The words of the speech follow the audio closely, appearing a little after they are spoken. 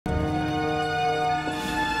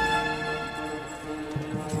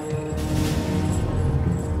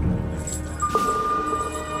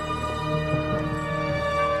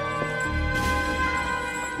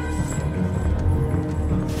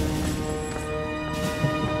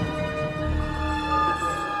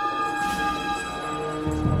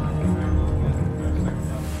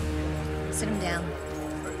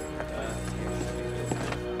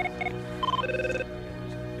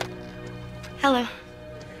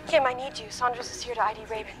Kim, I need you. Saunders is here to ID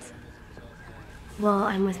Ravens. Well,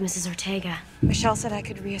 I'm with Mrs. Ortega. Michelle said I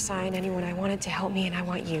could reassign anyone I wanted to help me, and I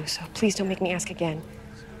want you, so please don't make me ask again.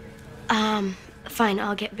 Fine.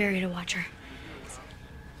 I'll get Barry to watch her.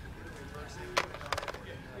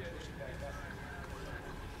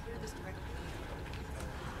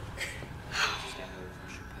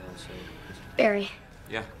 Barry.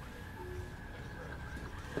 Yeah?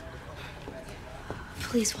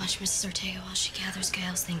 Please watch Mrs. Ortega while she gathers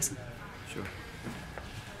Gail's things. Sure.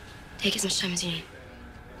 Take as much time as you need.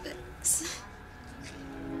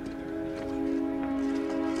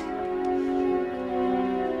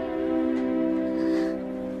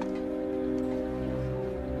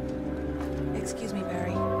 Excuse me,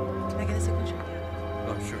 Barry. Can I get a signature?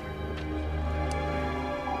 Oh, sure.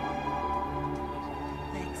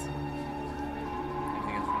 Thanks.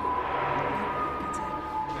 Anything else? That's it.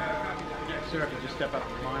 Sir, if you just step up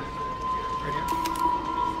to the line. Right here.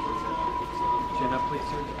 Chin up, please,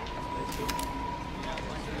 sir.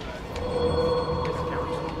 Yes, the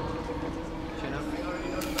camera. Chin up.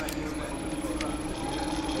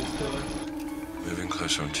 Moving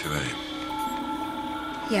closer on 2A.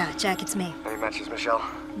 Yeah, Jack, it's me. Any matches, Michelle?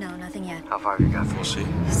 No, nothing yet. How far have you got? 4C?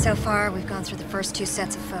 So far, we've gone through the first 2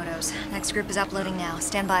 sets of photos. Next group is uploading now.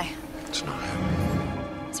 Stand by. It's not him.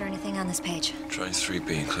 Is there anything on this page? Trying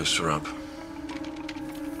 3B, close her up.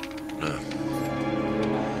 No.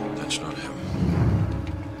 That's not him.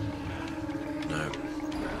 No.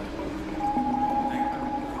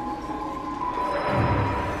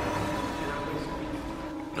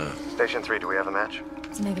 No. Station 3, do we have a match?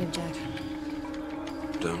 It's a negative, Jack.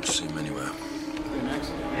 Don't see him anywhere. You're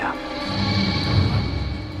next. Yeah.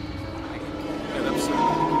 Get up, sir.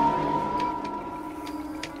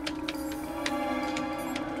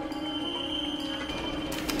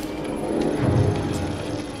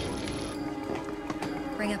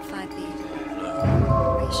 Bring up 5B. No.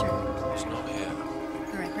 Are you sure? He's not here.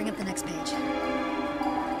 All right, bring up the next page.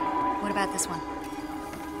 What about this one?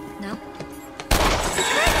 No?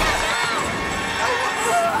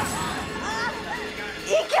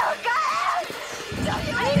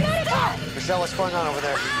 Michelle, what's going on over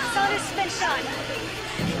there? Saunders has been shot.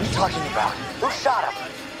 What are you talking about? Who shot him?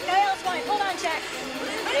 Gail's fine. Hold on, Jack.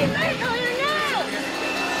 I need medical here now!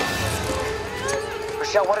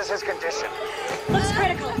 Michelle, what is his condition? Looks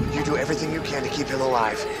critical. You do everything you can to keep him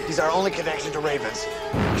alive. He's our only connection to Ravens.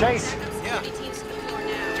 Chase! Yeah.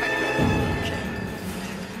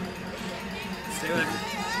 Stay with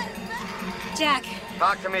him. Jack,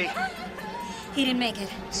 Talk to me. he didn't make it.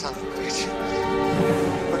 Son of a bitch.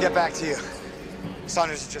 We'll get back to you.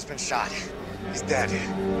 Saunders has just been shot. He's dead.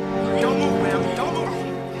 Don't move, ma'am. Don't move.